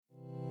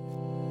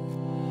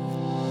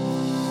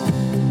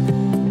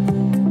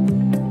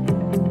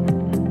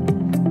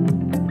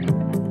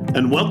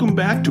and welcome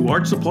back to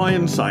Art Supply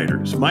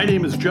Insiders. My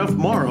name is Jeff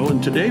Morrow,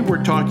 and today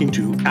we're talking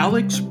to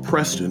Alex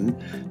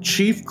Preston,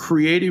 Chief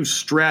Creative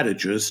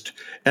Strategist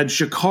at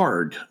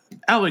Jacquard.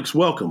 Alex,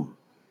 welcome.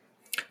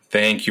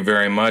 Thank you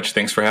very much.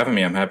 Thanks for having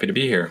me. I'm happy to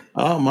be here.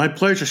 Oh, my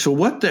pleasure. So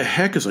what the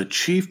heck is a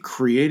Chief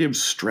Creative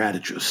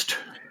Strategist?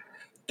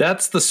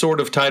 That's the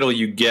sort of title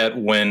you get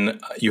when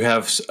you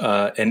have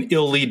an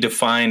illy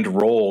defined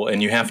role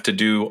and you have to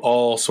do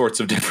all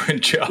sorts of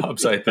different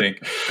jobs, I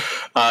think.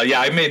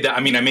 I made that. I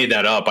made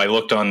that up. I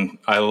looked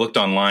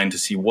online to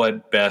see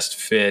what best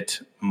fit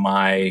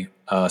my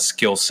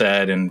skill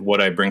set and what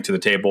I bring to the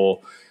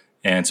table.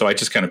 And so I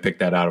just kind of picked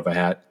that out of a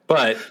hat.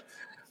 But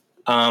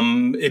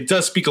it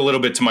does speak a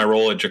little bit to my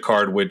role at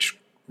Jacquard, which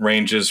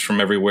ranges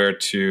from everywhere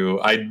to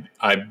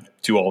I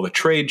do all the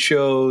trade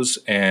shows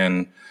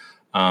and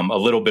a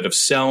little bit of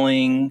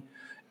selling,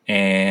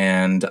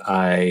 and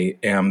I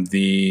am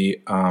the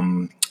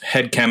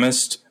head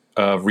chemist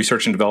of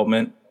research and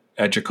development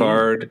at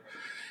Jacquard.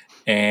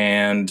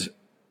 And,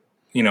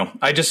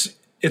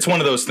 it's one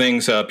of those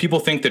things.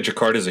 People think that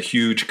Jacquard is a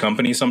huge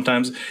company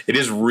sometimes. It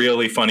is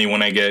really funny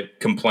when I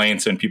get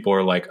complaints and people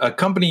are like, a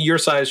company your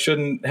size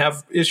shouldn't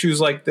have issues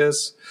like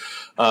this.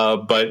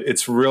 But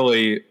it's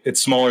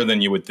smaller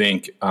than you would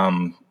think.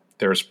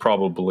 There's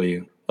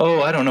probably,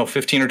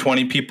 15 or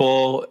 20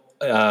 people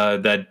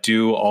that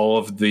do all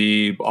of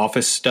the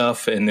office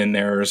stuff, and then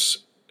there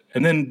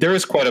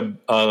is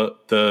quite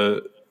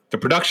the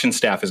production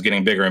staff is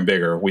getting bigger and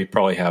bigger. We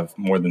probably have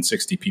more than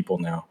 60 people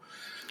now.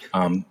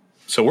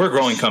 So we're a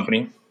growing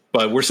company,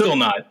 but we're still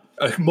not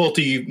a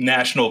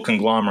multinational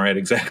conglomerate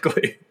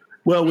exactly.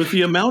 Well, with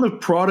the amount of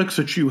products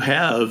that you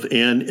have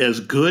and as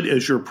good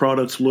as your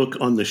products look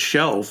on the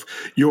shelf,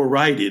 you're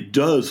right, it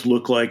does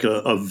look like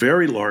a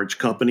very large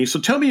company. So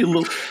tell me a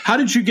little, how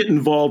did you get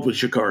involved with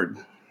Jacquard?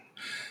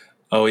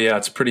 Oh, yeah,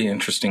 it's a pretty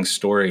interesting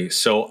story.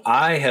 So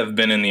I have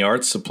been in the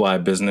art supply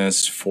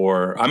business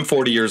I'm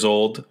 40 years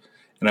old,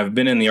 and I've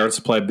been in the art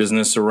supply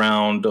business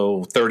around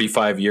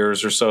 35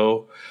 years or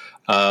so.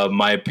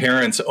 My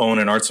parents own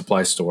an art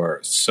supply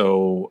store.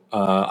 So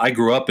I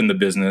grew up in the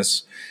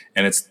business,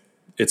 and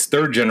it's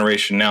third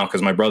generation now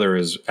because my brother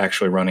is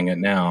actually running it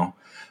now.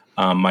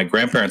 My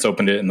grandparents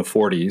opened it in the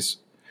 40s,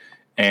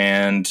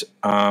 and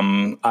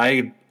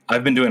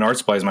I've been doing art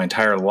supplies my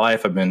entire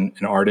life. I've been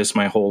an artist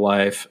my whole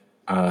life.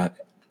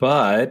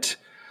 But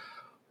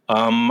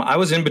I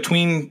was in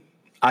between.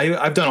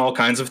 I've done all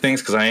kinds of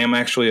things because I am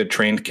actually a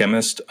trained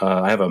chemist.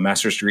 I have a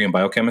master's degree in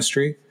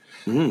biochemistry.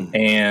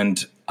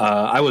 And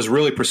I was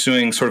really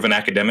pursuing sort of an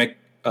academic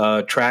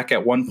track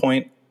at one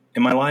point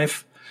in my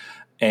life.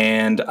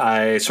 And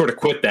I sort of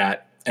quit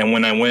that. And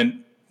when I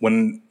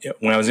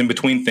was in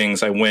between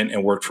things, I went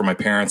and worked for my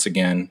parents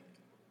again.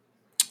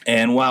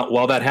 And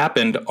while that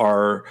happened,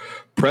 our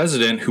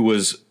president, who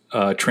was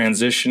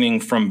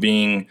transitioning from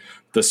being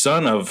the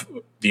son of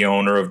the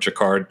owner of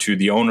Jacquard to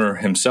the owner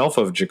himself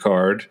of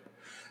Jacquard,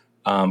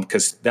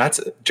 because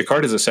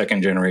Jacquard is a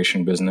second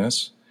generation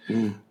business.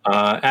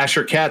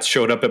 Asher Katz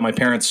showed up at my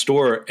parents'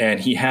 store, and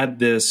he had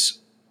this,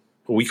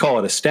 we call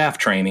it a staff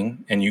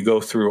training, and you go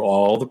through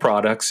all the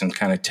products and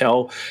kind of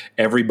tell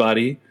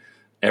everybody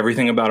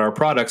everything about our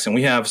products. And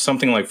we have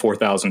something like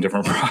 4,000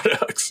 different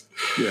products.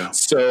 Yeah.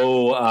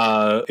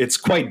 So it's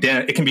quite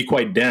dense. It can be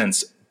quite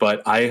dense.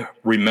 But I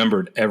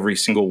remembered every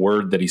single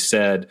word that he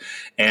said.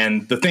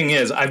 And the thing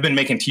is, I've been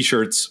making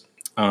T-shirts.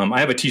 I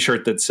have a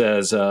T-shirt that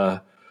says, I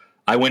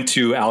went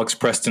to Alex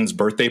Preston's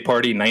birthday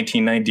party in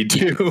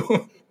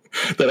 1992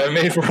 that I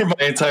made for my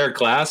entire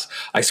class.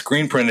 I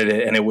screen printed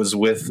it, and it was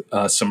with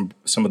some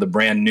of the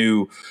brand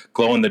new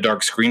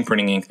glow-in-the-dark screen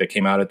printing ink that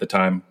came out at the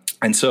time.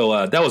 And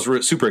so that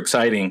was super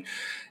exciting.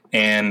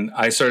 And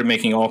I started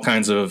making all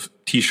kinds of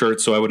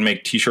T-shirts. So I would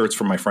make T-shirts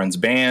for my friends'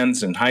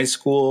 bands in high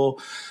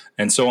school,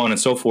 and so on and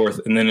so forth.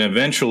 And then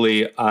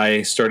eventually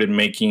I started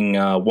making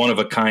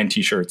one-of-a-kind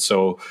T-shirts.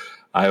 So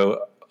I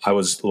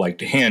was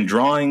like hand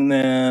drawing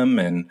them,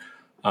 and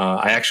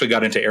I actually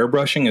got into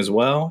airbrushing as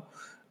well,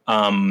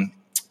 and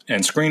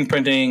screen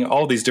printing,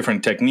 all these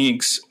different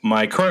techniques.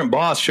 My current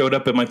boss showed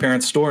up at my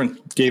parents' store and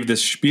gave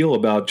this spiel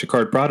about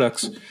Jacquard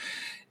products,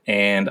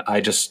 and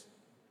I just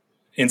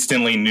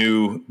instantly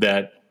knew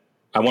that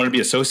I wanted to be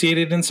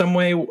associated in some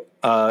way.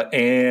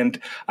 And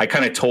I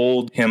kind of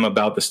told him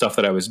about the stuff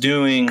that I was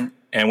doing.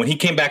 And when he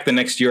came back the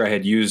next year, I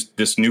had used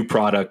this new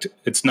product.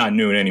 It's not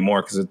new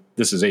anymore because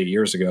this is 8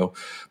 years ago.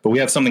 But we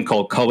have something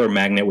called Color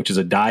Magnet, which is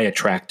a dye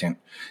attractant.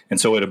 And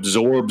so it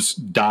absorbs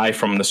dye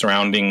from the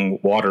surrounding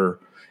water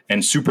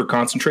and super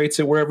concentrates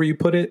it wherever you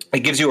put it. It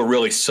gives you a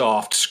really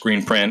soft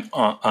screen print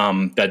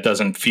that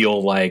doesn't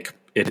feel like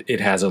it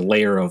has a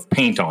layer of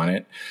paint on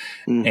it.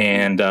 Mm-hmm.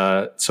 And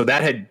so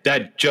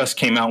that just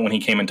came out when he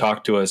came and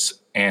talked to us.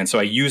 And so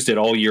I used it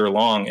all year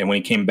long. And when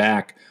he came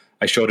back,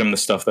 I showed him the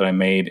stuff that I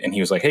made, and he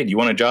was like, "Hey, do you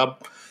want a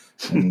job?"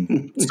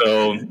 And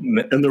so,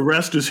 and the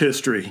rest is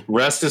history.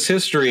 Rest is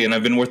history. And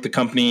I've been with the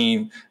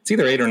company, it's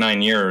either 8 or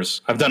 9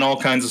 years. I've done all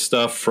kinds of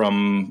stuff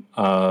from,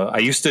 I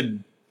used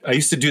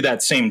to do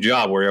that same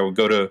job where I would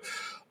go to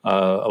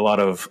a lot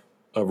of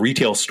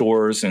retail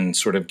stores and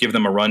sort of give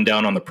them a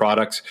rundown on the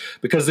products,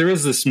 because there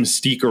is this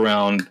mystique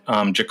around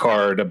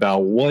Jacquard about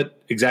what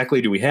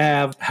exactly do we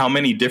have, how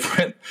many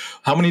different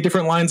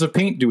lines of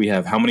paint do we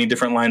have, how many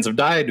different lines of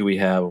dye do we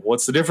have,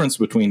 what's the difference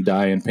between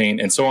dye and paint,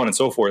 and so on and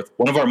so forth.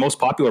 One of our most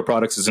popular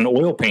products is an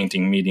oil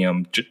painting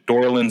medium.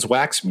 Dorland's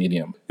wax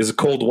medium is a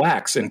cold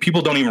wax, and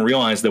people don't even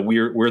realize that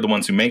we're the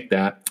ones who make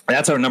that.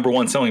 That's our number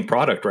one selling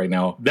product right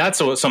now.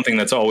 That's something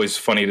that's always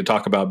funny to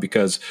talk about,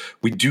 because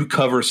we do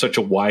cover such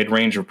a wide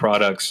range of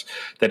products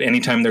that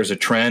anytime there's a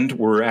trend,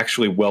 we're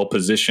actually well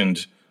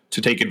positioned to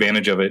take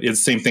advantage of it. It's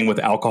the same thing with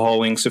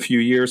alcohol inks a few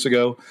years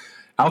ago.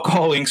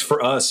 Alcohol inks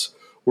for us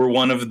were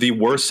one of the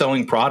worst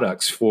selling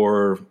products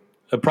for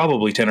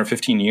probably 10 or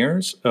 15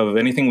 years of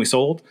anything we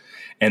sold.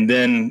 And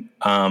then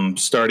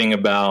starting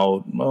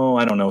about,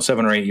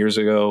 7 or 8 years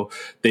ago,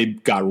 they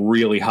got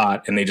really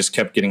hot and they just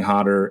kept getting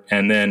hotter.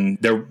 And then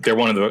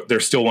they're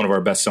still one of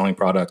our best selling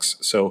products.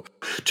 So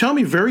tell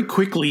me very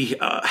quickly,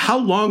 how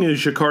long has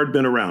Jacquard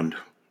been around?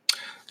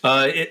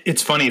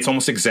 It's funny. It's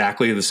almost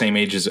exactly the same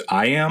age as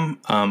I am.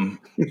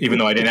 Even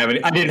though I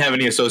didn't have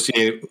any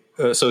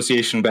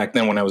association back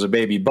then when I was a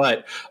baby,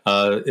 but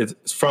it's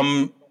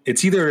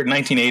either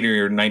 1980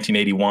 or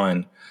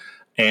 1981.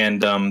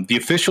 And the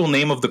official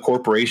name of the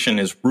corporation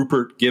is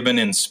Rupert Gibbon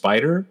and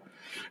Spider.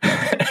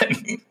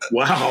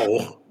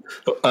 Wow.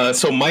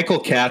 So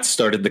Michael Katz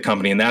started the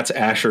company, and that's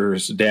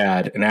Asher's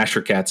dad, and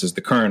Asher Katz is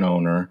the current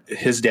owner.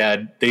 His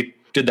dad, they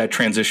did that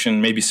transition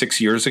maybe 6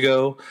 years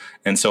ago,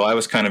 and so I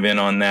was kind of in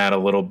on that a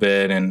little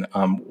bit, and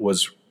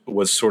was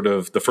sort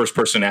of the first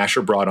person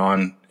Asher brought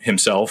on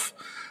himself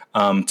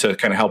to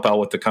kind of help out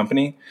with the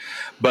company.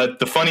 But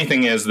the funny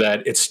thing is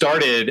that it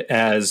started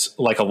as,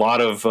 like a lot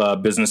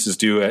of businesses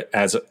do,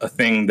 as a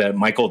thing that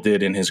Michael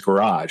did in his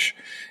garage.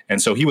 And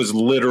so he was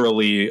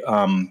literally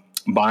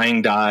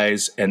buying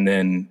dyes and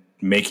then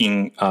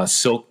making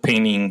silk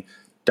painting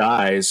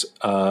dyes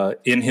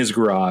in his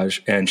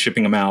garage and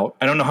shipping them out.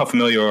 I don't know how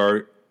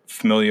familiar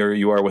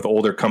you are with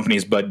older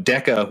companies, but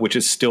Decca, which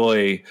is still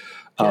a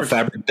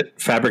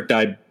fabric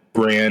dye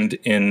brand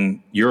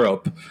in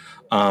Europe,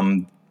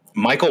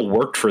 Michael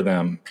worked for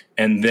them,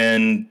 and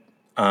then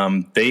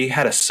they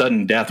had a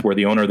sudden death where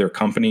the owner of their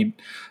company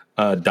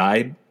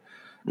died,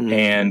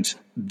 and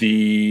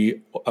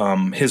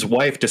his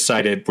wife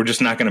decided, we're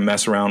just not going to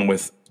mess around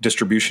with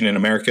distribution in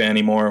America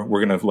anymore.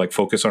 We're going to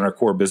focus on our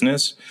core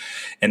business,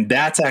 and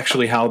that's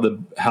actually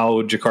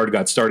how Jacquard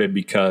got started,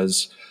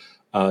 because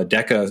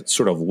Decca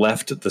sort of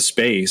left the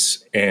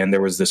space, and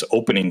there was this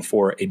opening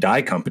for a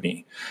dye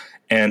company.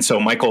 And so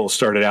Michael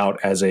started out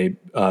as a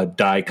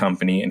dye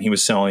company, and he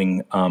was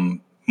selling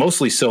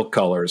mostly silk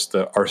colors,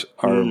 our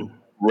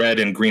red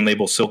and green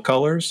label silk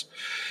colors,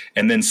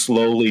 and then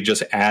slowly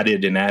just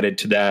added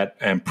to that.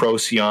 And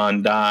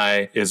Procyon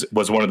dye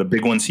was one of the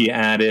big ones he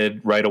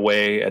added right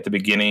away at the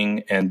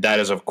beginning, and that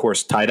is, of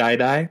course, tie-dye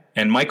dye.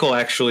 And Michael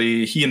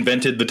he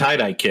invented the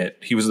tie-dye kit.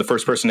 He was the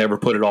first person to ever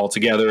put it all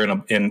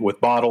together in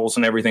with bottles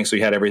and everything, so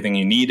he had everything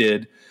you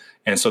needed.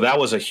 And so that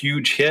was a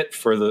huge hit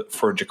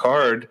for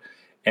Jacquard,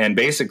 and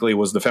basically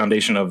was the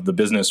foundation of the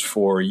business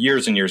for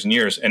years and years and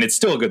years. And it's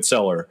still a good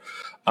seller.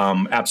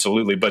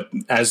 Absolutely. But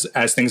as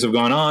things have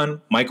gone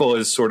on, Michael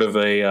is sort of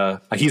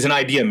he's an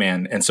idea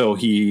man. And so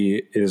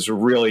he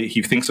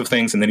thinks of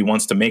things and then he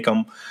wants to make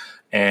them.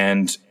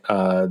 And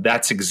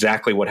that's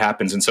exactly what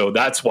happens. And so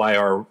that's why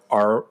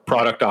our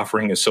product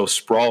offering is so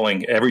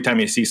sprawling. Every time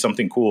he sees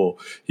something cool,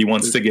 he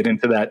wants to get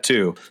into that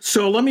too.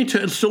 So let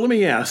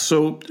me ask.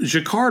 So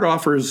Jacquard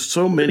offers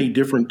so many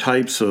different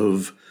types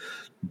of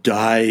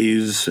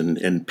dyes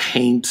and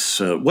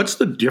paints. What's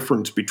the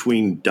difference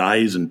between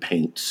dyes and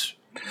paints?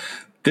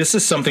 This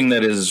is something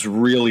that is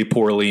really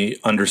poorly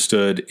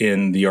understood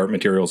in the art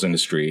materials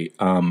industry.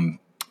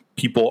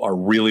 People are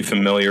really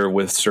familiar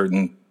with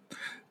certain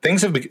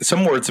things.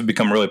 Some words have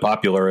become really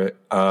popular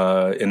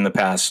in the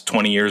past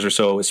 20 years or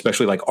so,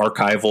 especially like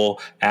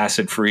archival,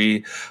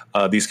 acid-free,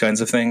 these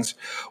kinds of things.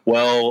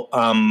 Well,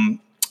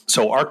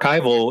 so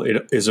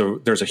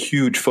archival there's a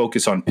huge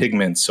focus on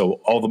pigments.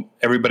 So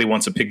everybody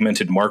wants a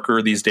pigmented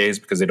marker these days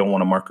because they don't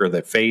want a marker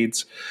that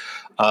fades.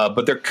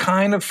 But they're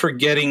kind of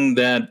forgetting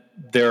that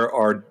there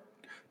are,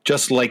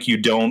 just like you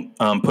don't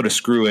put a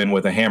screw in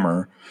with a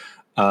hammer,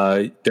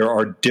 there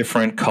are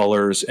different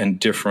colors and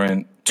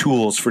different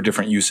tools for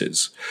different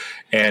uses.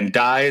 And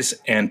dyes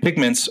and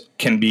pigments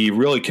can be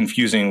really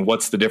confusing.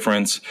 What's the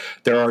difference?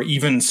 There are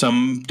even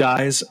some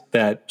dyes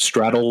that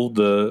straddle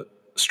the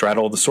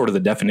sort of the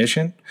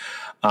definition.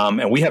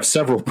 And we have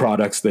several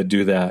products that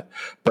do that.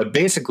 But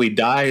basically,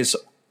 dyes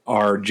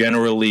are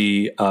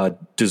generally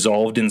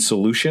dissolved in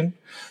solution.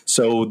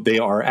 So they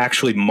are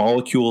actually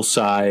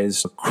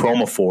molecule-sized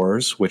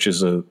chromophores, which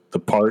is the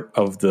part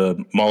of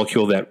the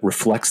molecule that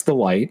reflects the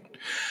light,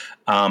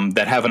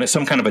 that have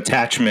some kind of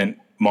attachment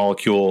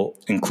molecule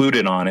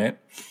included on it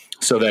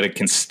so that it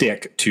can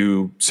stick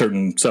to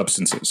certain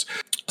substances.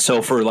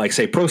 So for, like,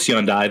 say,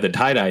 Procyon dye, the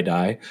tie-dye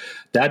dye,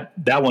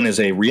 that one is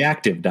a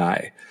reactive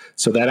dye.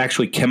 So that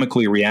actually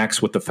chemically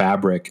reacts with the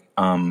fabric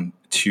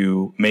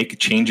to make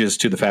changes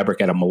to the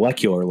fabric at a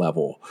molecular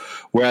level.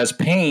 Whereas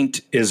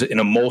paint is an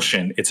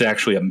emulsion. It's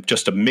actually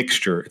just a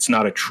mixture. It's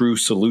not a true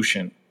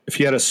solution. If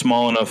you had a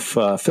small enough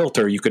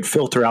filter, you could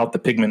filter out the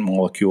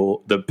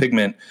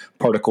pigment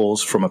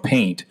particles from a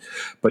paint.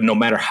 But no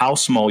matter how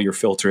small your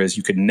filter is,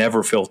 you could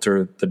never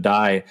filter the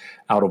dye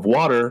out of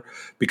water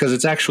because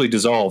it's actually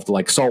dissolved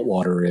like salt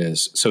water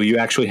is. So you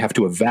actually have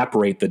to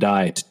evaporate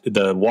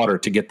the water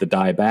to get the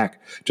dye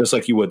back, just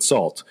like you would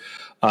salt.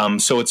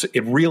 So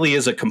it really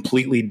is a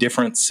completely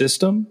different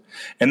system.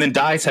 And then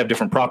dyes have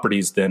different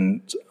properties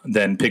than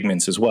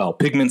pigments as well.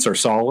 Pigments are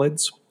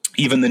solids.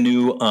 Even the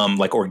new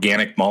like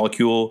organic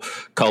molecule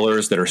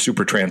colors that are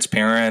super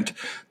transparent,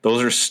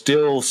 those are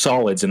still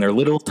solids, and they're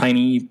little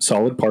tiny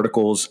solid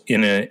particles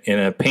in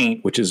a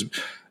paint, which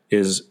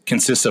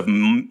consists of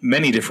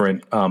many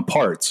different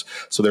parts.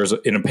 So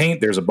in a paint,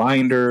 there's a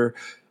binder.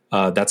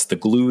 That's the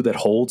glue that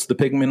holds the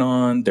pigment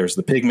on. There's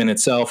the pigment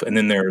itself, and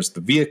then there's the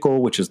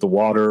vehicle, which is the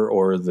water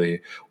or the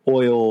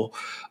oil.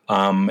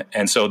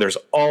 And so there's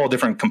all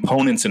different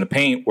components in a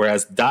paint,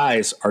 whereas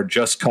dyes are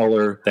just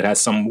color that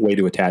has some way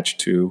to attach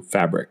to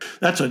fabric.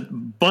 That's a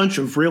bunch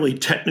of really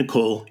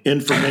technical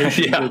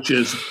information, yeah, which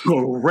is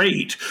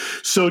great.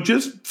 So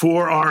just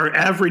for our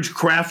average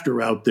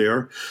crafter out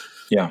there,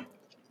 yeah,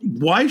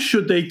 why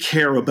should they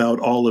care about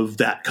all of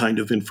that kind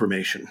of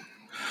information?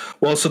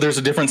 Well, so there's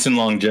a difference in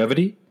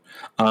longevity.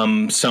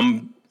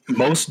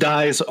 Most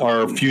dyes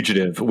are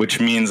fugitive, which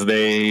means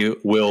they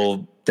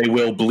will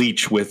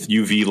bleach with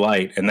UV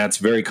light, and that's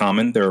very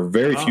common. There are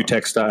very few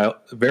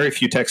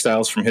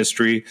textiles from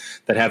history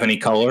that have any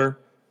color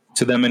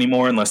to them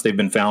anymore, unless they've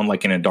been found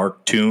like in a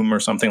dark tomb or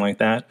something like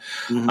that.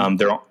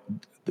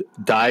 Mm-hmm.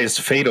 Dyes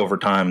fade over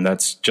time.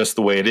 That's just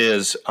the way it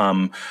is.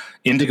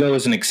 Indigo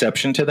is an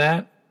exception to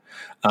that.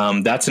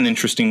 That's an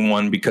interesting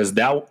one because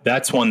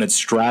that's one that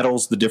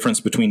straddles the difference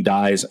between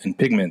dyes and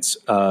pigments.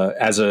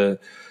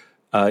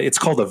 It's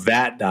called a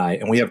vat dye,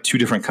 and we have two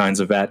different kinds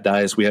of vat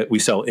dyes. We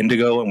sell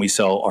indigo, and we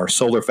sell our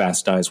solar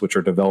fast dyes, which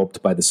are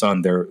developed by the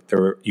sun.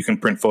 You can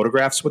print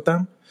photographs with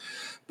them.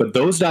 But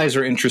those dyes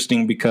are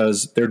interesting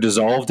because they're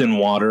dissolved in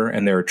water,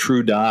 and they're a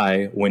true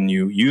dye when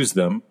you use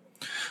them.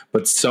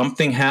 But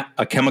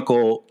a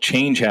chemical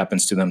change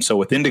happens to them. So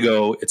with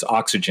indigo, it's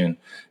oxygen.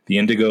 The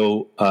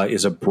indigo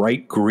is a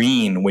bright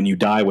green when you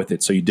dye with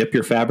it. So you dip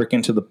your fabric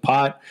into the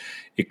pot,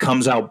 it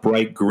comes out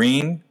bright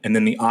green, and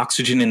then the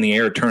oxygen in the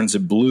air turns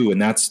it blue,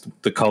 and that's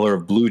the color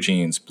of blue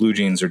jeans. Blue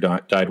jeans are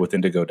dyed with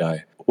indigo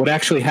dye. What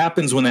actually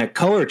happens when that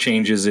color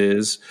changes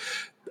is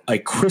a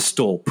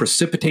crystal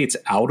precipitates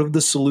out of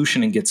the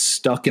solution and gets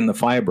stuck in the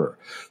fiber.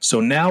 So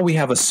now we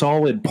have a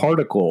solid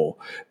particle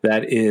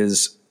that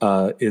is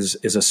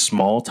a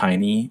small,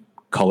 tiny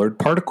colored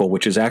particle,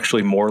 which is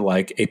actually more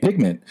like a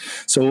pigment.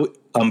 So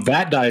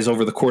vat dyes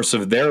over the course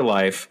of their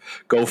life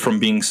go from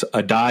being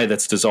a dye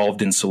that's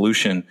dissolved in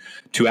solution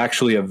to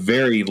actually a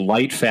very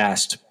light,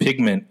 fast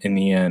pigment in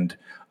the end.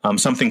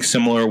 Something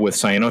similar with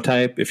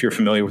cyanotype. If you're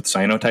familiar with the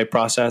cyanotype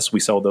process, we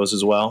sell those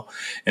as well.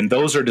 And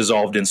those are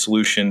dissolved in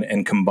solution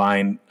and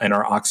combine and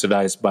are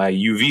oxidized by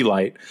UV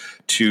light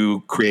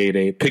to create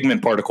a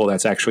pigment particle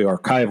that's actually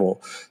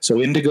archival.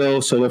 So indigo,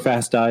 solar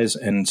fast dyes,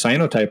 and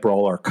cyanotype are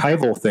all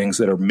archival things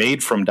that are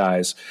made from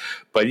dyes,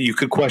 but you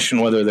could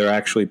question whether they're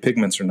actually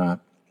pigments or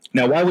not.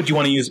 Now, why would you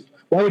want to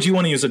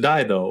use a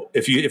dye though?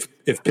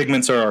 If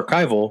pigments are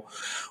archival,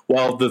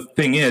 well, the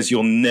thing is,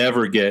 you'll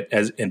never get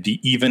the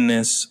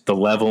evenness, the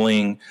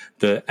leveling,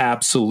 the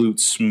absolute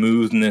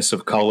smoothness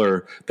of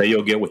color that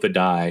you'll get with a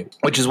dye,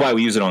 which is why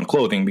we use it on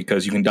clothing,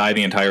 because you can dye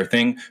the entire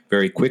thing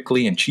very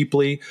quickly and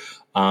cheaply.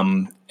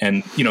 And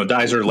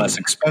dyes are less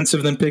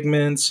expensive than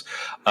pigments.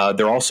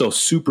 They're also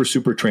super,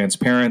 super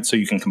transparent, so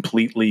you can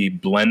completely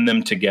blend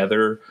them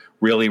together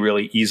really,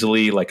 really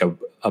easily. Like a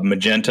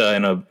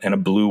magenta and a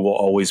blue will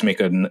always make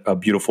a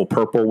beautiful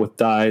purple with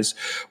dyes.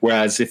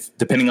 Whereas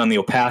depending on the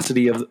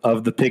opacity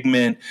of the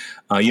pigment,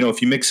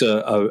 if you mix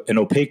an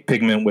opaque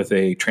pigment with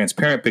a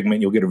transparent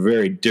pigment, you'll get a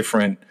very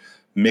different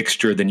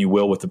mixture than you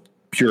will with the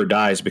pure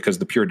dyes, because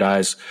the pure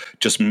dyes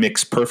just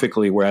mix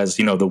perfectly, whereas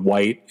the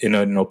white in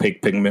an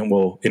opaque pigment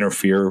will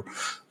interfere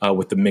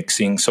with the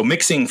mixing. So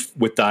mixing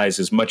with dyes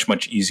is much,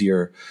 much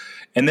easier.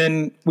 And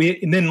then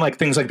like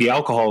things like the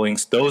alcohol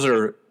inks, those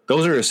are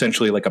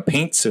essentially like a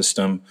paint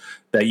system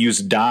that use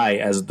dye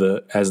as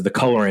the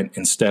colorant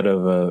instead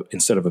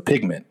of a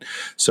pigment.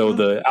 So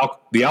the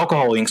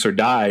alcohol inks are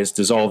dyes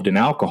dissolved in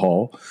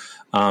alcohol.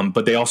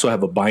 But they also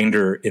have a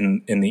binder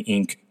in the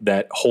ink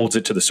that holds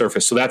it to the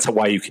surface. So that's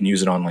why you can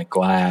use it on like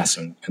glass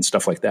and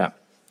stuff like that.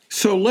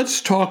 So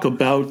let's talk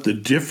about the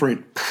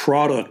different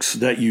products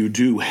that you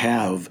do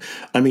have.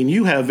 I mean,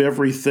 you have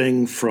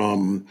everything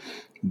from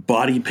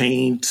body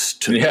paints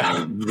to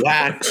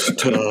wax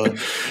to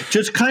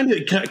just kind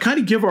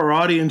of give our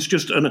audience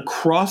just an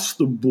across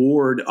the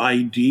board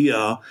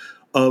idea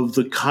of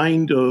the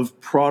kind of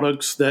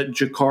products that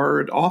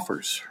Jacquard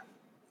offers.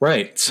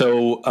 Right.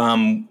 So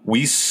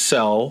we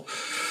sell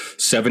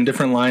 7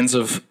 different lines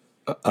of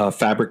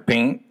fabric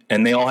paint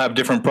and they all have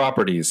different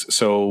properties.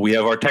 So we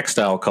have our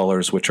textile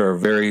colors, which are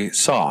very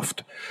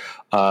soft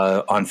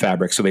on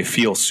fabric, so they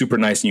feel super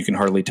nice, and you can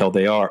hardly tell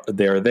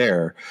they're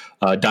there.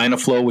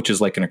 Dynaflow, which is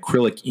like an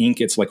acrylic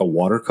ink, it's like a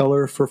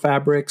watercolor for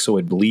fabric, so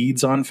it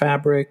bleeds on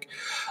fabric.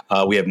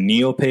 We have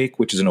Neopaque,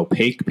 which is an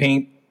opaque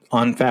paint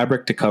on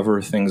fabric to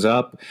cover things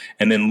up,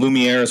 and then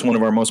Lumiere is one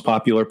of our most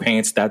popular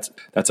paints. That's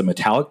a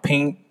metallic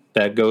paint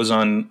that goes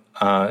on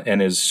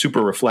and is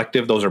super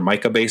reflective. Those are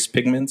mica-based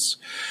pigments.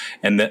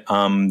 And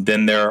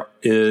then there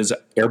is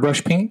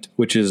airbrush paint,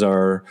 which is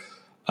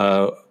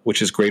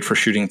great for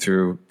shooting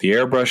through the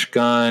airbrush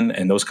gun,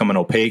 and those come in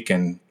opaque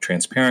and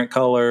transparent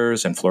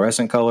colors and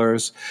fluorescent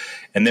colors.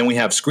 And then we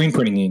have screen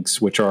printing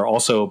inks, which are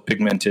also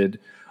pigmented.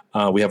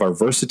 We have our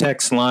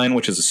Versatex line,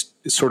 which is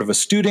sort of a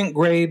student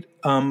grade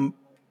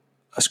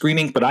a screen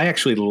ink, but I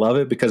actually love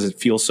it because it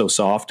feels so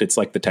soft. It's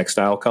like the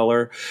textile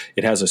color.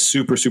 It has a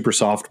super, super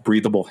soft,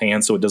 breathable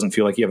hand, so it doesn't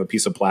feel like you have a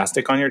piece of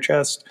plastic on your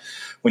chest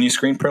when you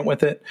screen print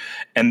with it.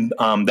 And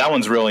that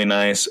one's really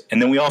nice.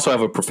 And then we also have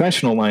a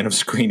professional line of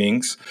screen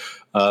inks,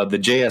 the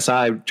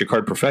JSI,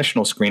 Jacquard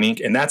Professional Screen Ink,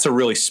 and that's a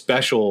really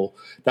special,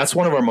 that's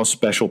one of our most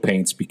special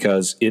paints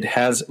because it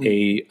has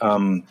a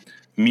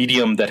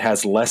medium that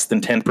has less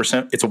than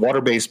 10%. It's a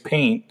water-based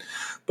paint,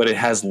 but it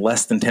has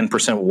less than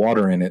 10%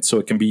 water in it. So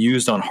it can be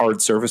used on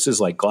hard surfaces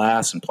like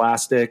glass and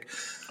plastic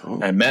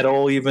and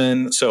metal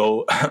even.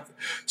 So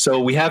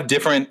we have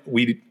different,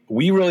 we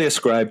really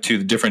ascribe to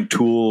the different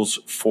tools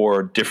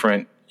for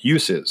different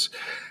uses.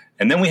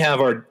 And then we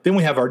have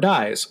our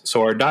dyes.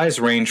 So our dyes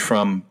range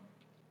from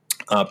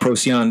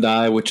Procyon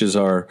dye, which is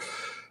our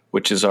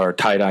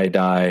tie-dye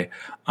dye,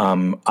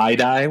 eye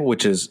dye,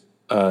 which is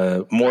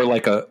more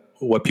like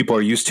what people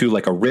are used to,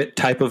 like a RIT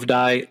type of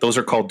dye. Those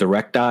are called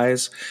direct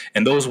dyes,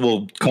 and those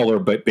will color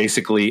but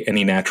basically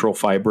any natural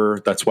fiber.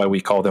 That's why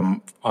we call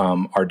them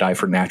our dye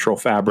for natural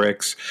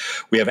fabrics.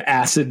 We have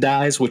acid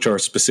dyes, which are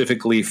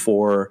specifically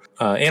for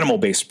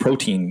animal-based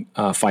protein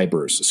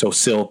fibers, so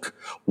silk,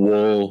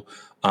 wool,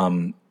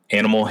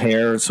 animal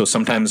hair. So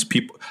sometimes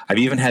I've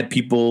even had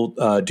people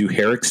do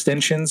hair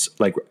extensions,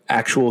 like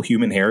actual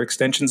human hair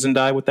extensions in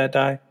dye with that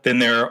dye. Then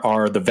there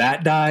are the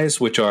VAT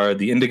dyes, which are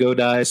the indigo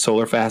dyes,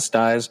 solar fast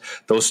dyes.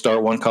 Those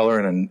start one color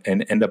and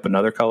end up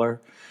another color.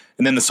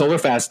 And then the solar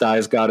fast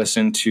dyes got us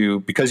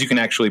into, because you can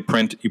actually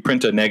print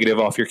a negative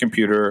off your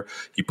computer,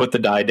 you put the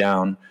dye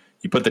down,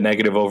 you put the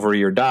negative over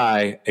your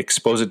dye,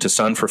 expose it to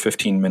sun for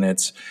 15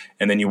 minutes,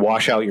 and then you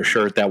wash out your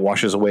shirt. That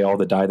washes away all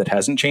the dye that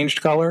hasn't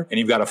changed color. And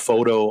you've got a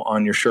photo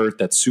on your shirt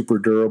that's super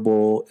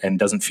durable and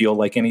doesn't feel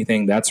like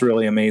anything. That's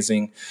really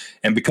amazing.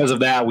 And because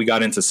of that, we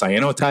got into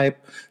cyanotype.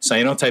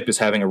 Cyanotype is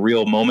having a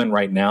real moment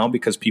right now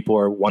because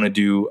people want to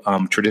do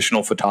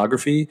traditional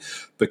photography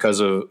because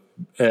of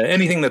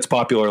anything that's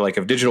popular. Like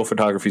if digital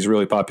photography is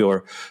really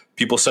popular,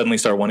 people suddenly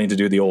start wanting to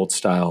do the old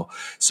style.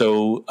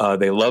 So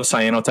they love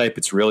cyanotype.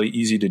 It's really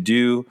easy to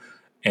do.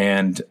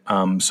 And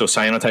so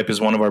cyanotype is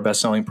one of our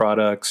best-selling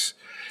products.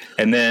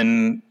 And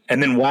then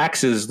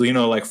waxes,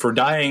 like for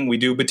dyeing, we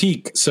do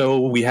batik. So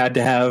we had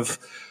to have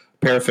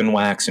paraffin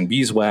wax and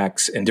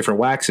beeswax and different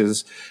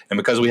waxes. And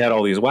because we had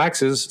all these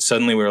waxes,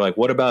 suddenly we were like,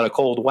 what about a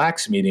cold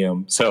wax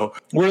medium? So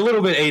we're a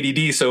little bit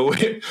ADD. So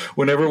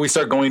whenever we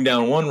start going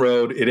down one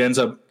road, it ends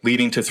up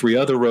leading to 3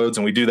 other roads,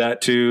 and we do that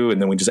too. And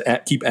then we just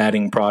keep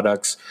adding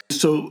products.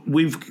 So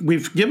we've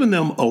given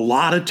them a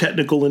lot of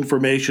technical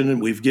information,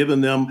 and we've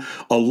given them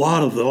a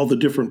lot of all the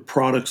different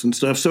products and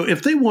stuff. So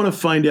if they want to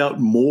find out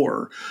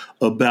more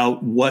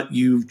about what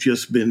you've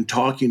just been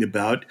talking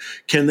about,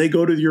 can they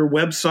go to your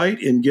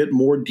website and get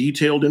more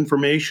detailed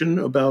information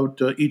about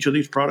each of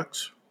these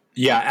products?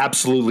 Yeah,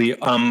 absolutely.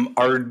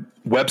 Our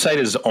website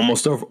is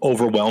almost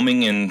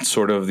overwhelming in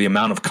sort of the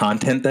amount of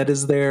content that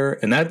is there.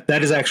 And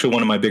that is actually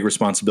one of my big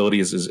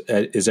responsibilities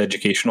is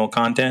educational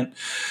content.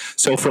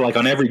 So for like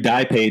on every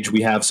dye page,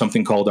 we have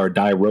something called our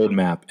dye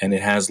roadmap, and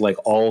it has like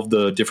all of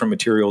the different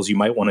materials you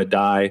might want to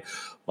dye.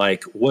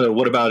 Like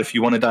what about if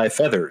you want to dye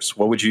feathers?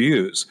 What would you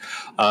use?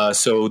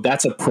 So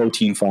that's a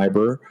protein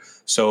fiber.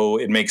 So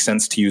it makes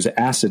sense to use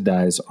acid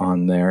dyes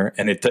on there.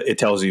 And it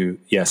tells you,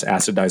 yes,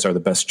 acid dyes are the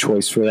best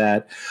choice for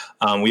that.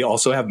 We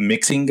also have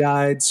mixing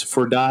guides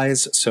for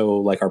dyes. So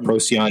like our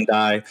Procyon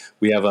dye,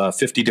 we have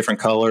 50 different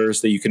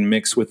colors that you can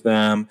mix with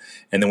them.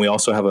 And then we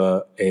also have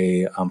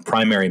a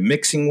primary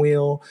mixing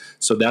wheel.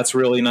 So that's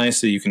really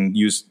nice that you can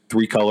use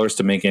 3 colors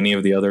to make any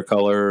of the other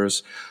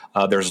colors.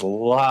 There's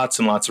lots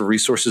and lots of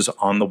resources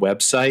on the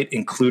website,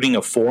 including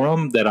a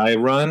forum that I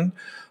run.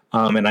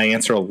 And I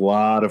answer a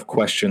lot of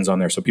questions on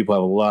there. So people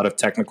have a lot of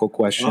technical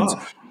questions.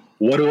 Oh.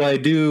 What do I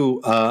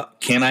do? I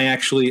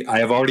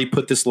have already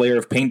put this layer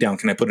of paint down.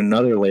 Can I put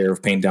another layer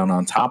of paint down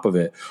on top of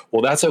it?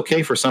 Well, that's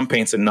okay for some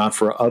paints and not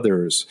for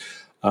others.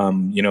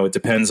 It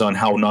depends on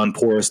how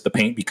non-porous the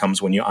paint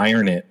becomes when you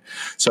iron it.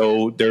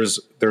 So there's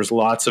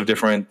lots of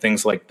different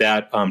things like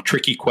that.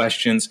 Tricky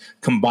questions,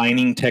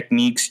 combining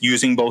techniques,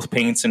 using both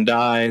paints and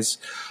dyes.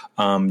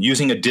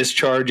 Using a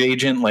discharge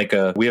agent,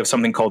 we have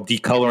something called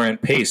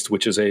decolorant paste,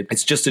 which is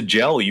it's just a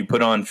gel you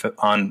put on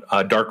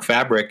dark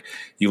fabric,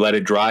 you let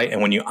it dry,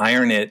 and when you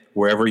iron it,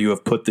 wherever you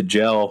have put the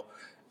gel,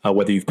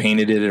 whether you've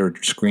painted it or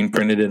screen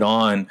printed it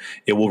on,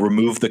 it will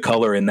remove the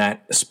color in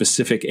that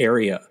specific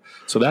area.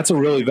 So that's a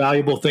really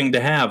valuable thing to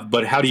have.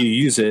 But how do you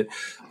use it?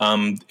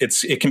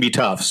 It can be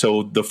tough.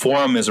 So the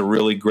forum is a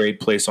really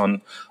great place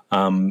to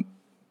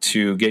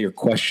get your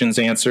questions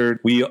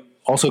answered. We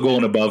also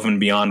going above and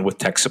beyond with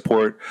tech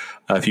support.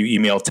 If you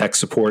email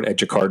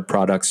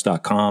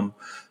techsupport@jacquardproducts.com,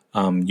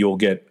 you'll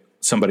get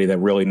somebody that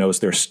really knows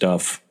their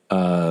stuff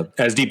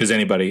as deep as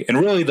anybody. And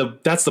really,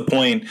 that's the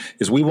point,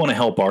 is we want to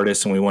help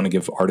artists, and we want to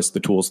give artists the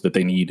tools that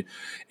they need.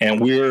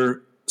 And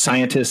we're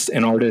scientists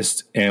and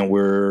artists, and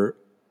we're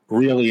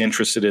really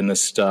interested in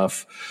this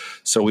stuff.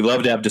 So we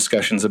love to have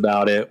discussions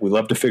about it. We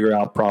love to figure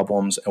out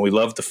problems, and we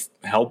love to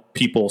help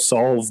people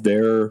solve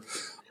their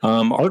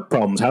art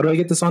problems. How do I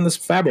get this on this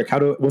fabric?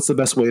 What's the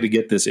best way to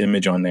get this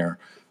image on there?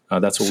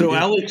 That's what we do. So,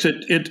 Alex,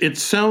 it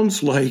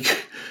sounds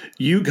like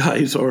you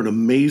guys are an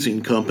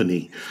amazing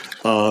company.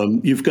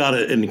 You've got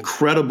an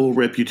incredible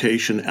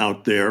reputation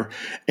out there,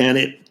 and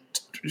it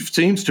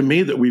seems to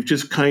me that we've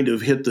just kind of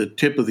hit the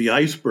tip of the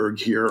iceberg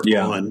here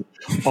on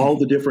all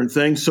the different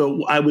things.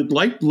 So I would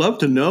love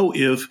to know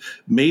if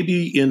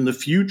maybe in the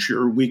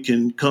future we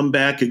can come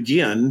back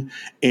again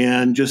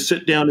and just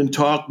sit down and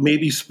talk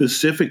maybe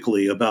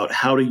specifically about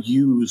how to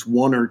use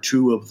one or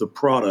two of the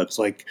products,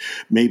 like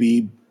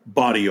maybe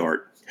body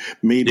art,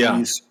 maybe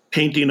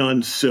painting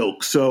on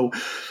silk. So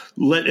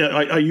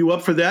are you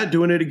up for that,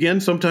 doing it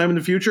again sometime in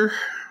the future?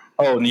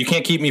 Oh, and you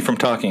can't keep me from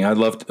talking. I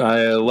love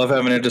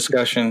having a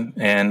discussion,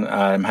 and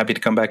I'm happy to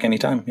come back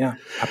anytime. Yeah,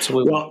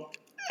 absolutely. Well,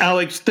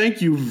 Alex,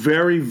 thank you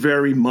very,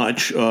 very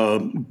much.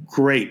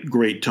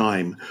 Great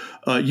time.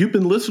 You've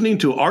been listening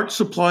to Art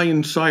Supply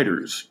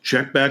Insiders.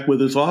 Check back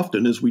with us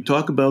often as we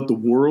talk about the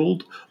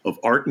world of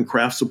art and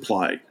craft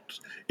supplies.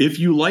 If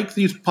you like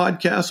these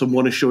podcasts and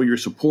want to show your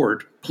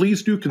support,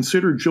 please do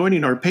consider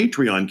joining our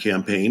Patreon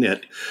campaign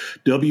at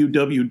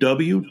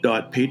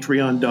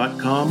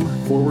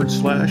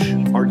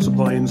www.patreon.com/Art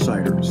Supply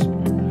Insiders.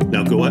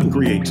 Now go out and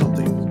create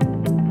something.